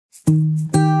Hi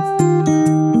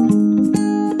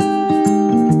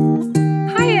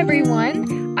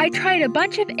everyone! I tried a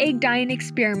bunch of egg dyeing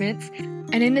experiments,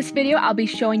 and in this video I'll be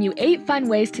showing you 8 fun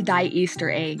ways to dye Easter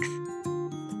eggs.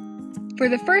 For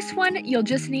the first one, you'll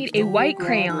just need a white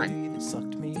crayon.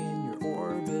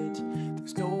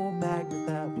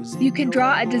 You can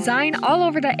draw a design all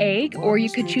over the egg, or you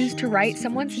could choose to write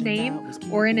someone's name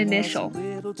or an initial.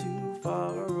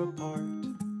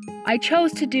 I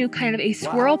chose to do kind of a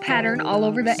swirl pattern all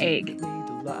over the egg.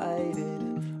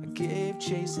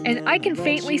 And I can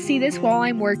faintly see this while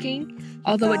I'm working,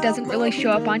 although it doesn't really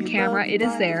show up on camera, it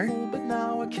is there.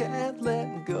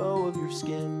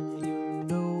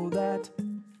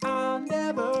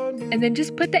 And then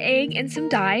just put the egg in some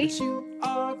dye.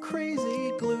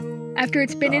 After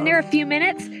it's been in there a few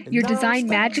minutes, your design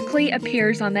magically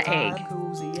appears on the egg.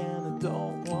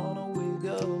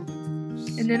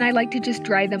 And then I like to just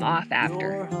dry them off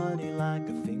after.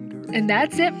 And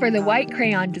that's it for the white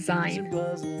crayon design.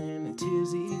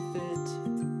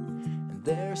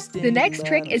 The next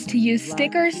trick is to use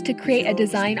stickers to create a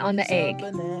design on the egg.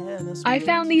 I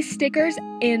found these stickers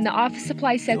in the office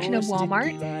supply section of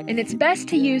Walmart, and it's best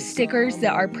to use stickers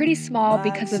that are pretty small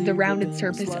because of the rounded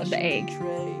surface of the egg.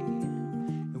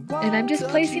 And I'm just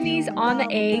placing these on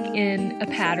the egg in a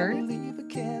pattern.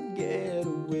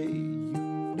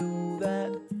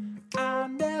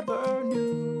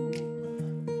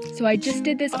 So I just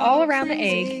did this all around the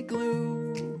egg.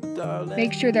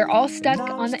 Make sure they're all stuck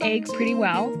on the egg pretty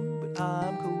well.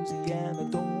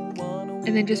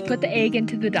 And then just put the egg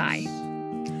into the dye.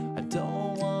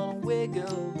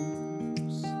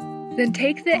 Then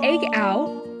take the egg out.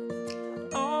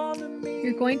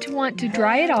 You're going to want to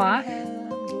dry it off.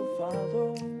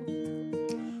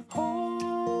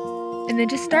 And then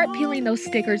just start peeling those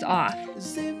stickers off.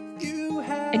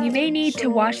 And you may need to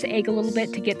wash the egg a little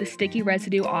bit to get the sticky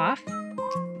residue off,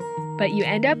 but you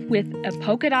end up with a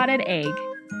polka dotted egg.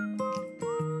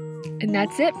 And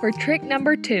that's it for trick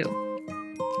number 2.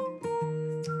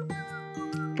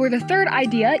 For the third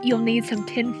idea, you'll need some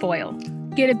tin foil.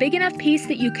 Get a big enough piece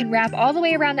that you can wrap all the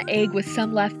way around the egg with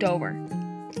some left over.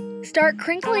 Start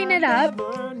crinkling it up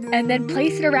and then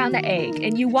place it around the egg,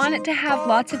 and you want it to have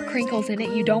lots of crinkles in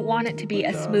it. You don't want it to be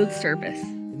a smooth surface.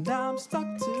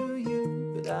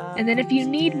 And then if you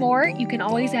need more, you can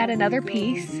always add another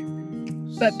piece,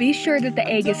 but be sure that the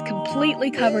egg is completely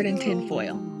covered in tin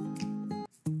foil.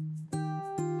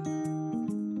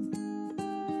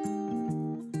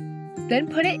 Then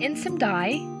put it in some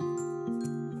dye.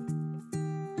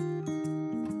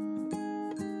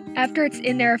 After it's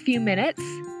in there a few minutes,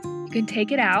 you can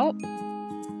take it out.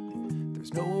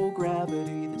 There's no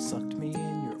gravity that sucked me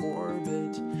in your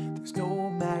orbit. There's no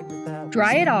magnet that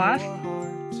dry it off.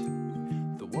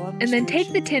 And then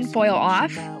take the tin foil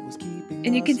off,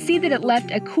 and you can see that it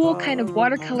left a cool kind of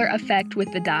watercolor effect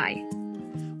with the dye.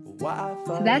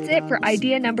 So that's it for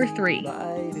idea number 3.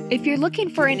 If you're looking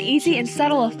for an easy and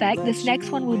subtle effect, this next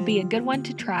one would be a good one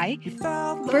to try.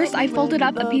 First, I folded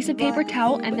up a piece of paper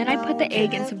towel, and then I put the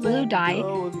egg in some blue dye,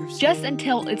 just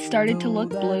until it started to look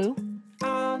blue.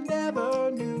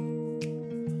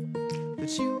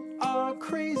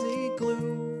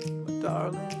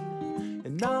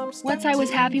 Once I was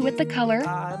happy with the color,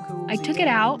 I took it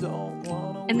out,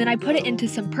 and then I put it into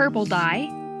some purple dye,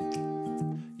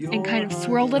 and kind of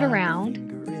swirled it around.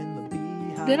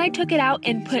 Then I took it out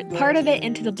and put part of it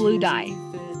into the blue dye.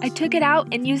 I took it out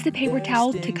and used the paper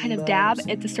towel to kind of dab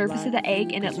at the surface of the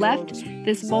egg, and it left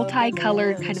this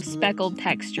multicolored kind of speckled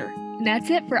texture. And that's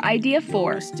it for idea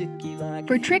 4.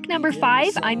 For trick number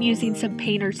 5, I'm using some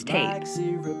painter's tape.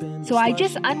 So I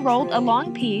just unrolled a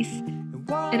long piece,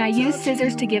 and I used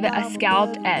scissors to give it a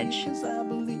scalloped edge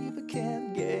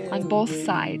on both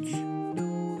sides.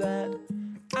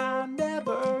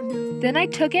 Then I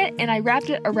took it and I wrapped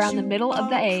it around the middle of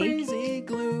the egg,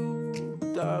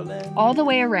 all the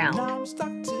way around.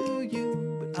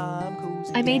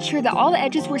 I made sure that all the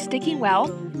edges were sticking well,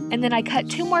 and then I cut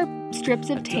 2 more strips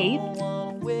of tape,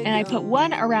 and I put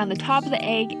one around the top of the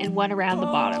egg and one around the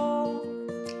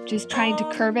bottom, just trying to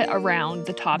curve it around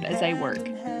the top as I work.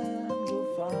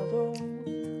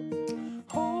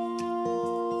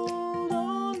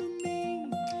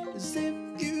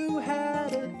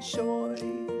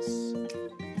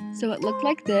 So it looked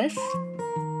like this,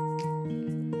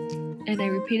 and I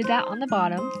repeated that on the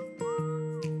bottom.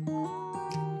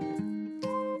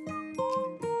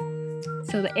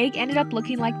 So the egg ended up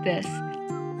looking like this.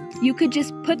 You could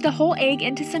just put the whole egg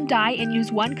into some dye and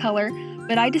use one color,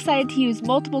 but I decided to use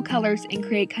multiple colors and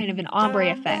create kind of an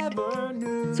ombre effect.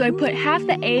 So I put half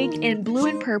the egg in blue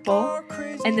and purple,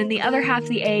 and then the other half of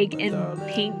the egg in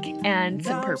pink and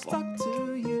some purple.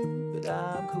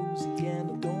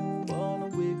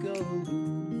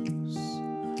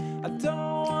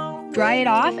 Dry it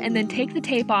off and then take the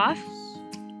tape off,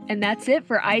 and that's it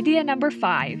for idea number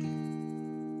 5.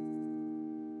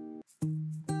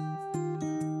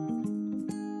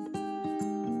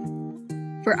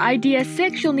 For idea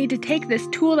 6, you'll need to take this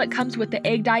tool that comes with the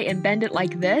egg dye and bend it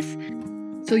like this,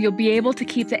 so you'll be able to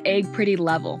keep the egg pretty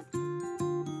level.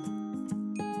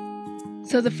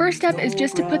 So the first step is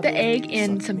just to put the egg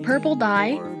in some purple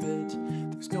dye,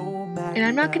 and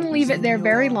I'm not going to leave it there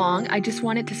very long, I just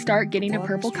want it to start getting a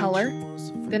purple color.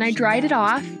 Then I dried it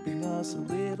off,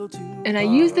 and I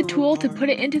used the tool to put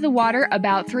it into the water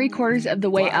about 3/4 of the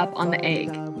way up on the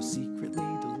egg.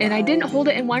 And I didn't hold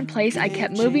it in one place, I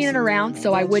kept moving it around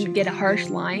so I wouldn't get a harsh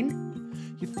line.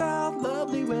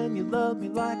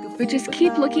 But just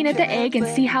keep looking at the egg and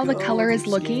see how the color is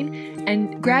looking,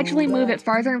 and gradually move it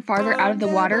farther and farther out of the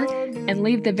water and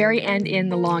leave the very end in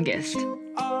the longest.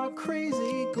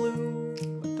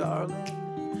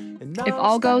 If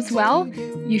all goes well,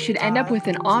 you should end up with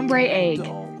an ombre egg.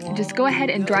 And just go ahead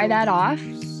and dry that off,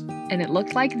 and it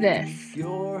looked like this.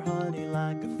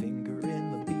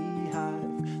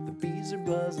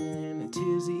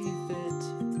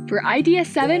 For idea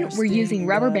 7, we're using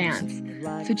rubber bands.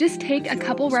 So just take a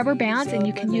couple rubber bands, and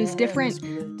you can use different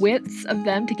widths of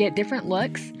them to get different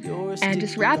looks, and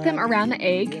just wrap them around the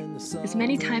egg as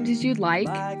many times as you'd like.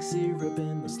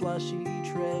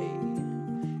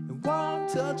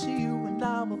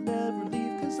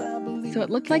 So it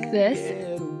looked like this.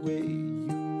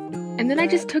 And then I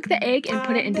just took the egg and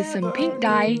put it into some pink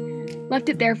dye, left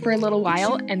it there for a little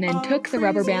while, and then took the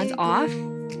rubber bands off.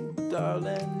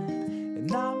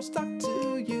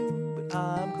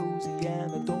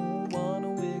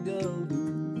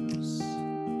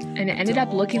 And it ended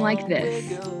up looking like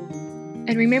this.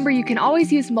 And remember, you can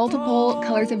always use multiple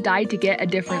colors of dye to get a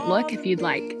different look if you'd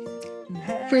like.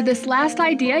 For this last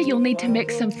idea, you'll need to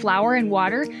mix some flour and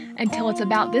water until it's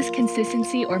about this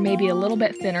consistency or maybe a little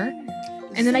bit thinner.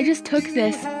 And then I just took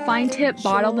this fine tip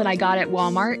bottle that I got at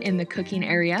Walmart in the cooking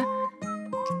area,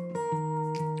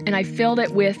 and I filled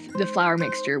it with the flour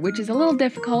mixture, which is a little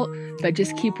difficult, but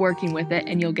just keep working with it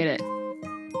and you'll get it.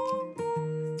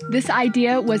 This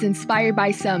idea was inspired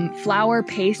by some flour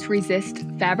paste resist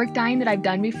fabric dyeing that I've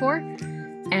done before,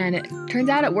 and it turns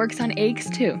out it works on eggs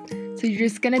too. So you're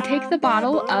just going to take the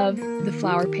bottle of the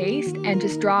flour paste and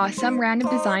just draw some random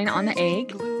design on the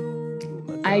egg.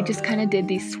 I just kind of did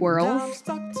these swirls.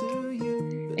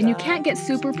 And you can't get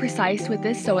super precise with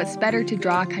this, so it's better to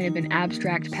draw kind of an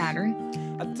abstract pattern.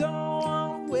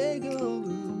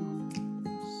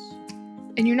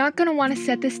 And you're not going to want to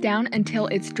set this down until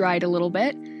it's dried a little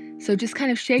bit. So just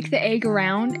kind of shake the egg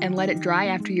around and let it dry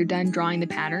after you're done drawing the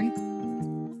pattern.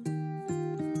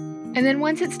 And then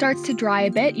once it starts to dry a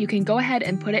bit, you can go ahead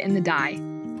and put it in the dye.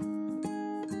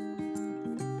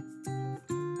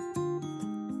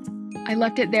 I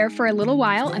left it there for a little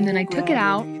while, and then I took it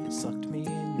out.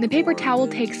 The paper towel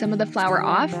takes some of the flour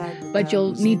off, but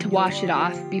you'll need to wash it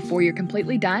off before you're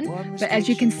completely done. But as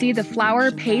you can see, the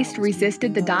flour paste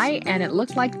resisted the dye, and it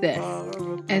looked like this.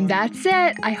 And that's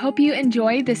it! I hope you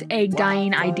enjoyed this egg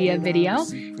dyeing idea video.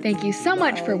 Thank you so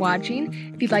much for watching.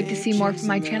 If you'd like to see more from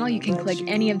my channel, you can click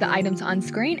any of the items on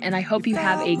screen, and I hope you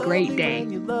have a great day.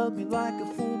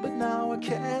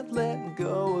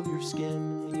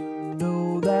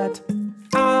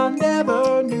 I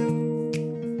never knew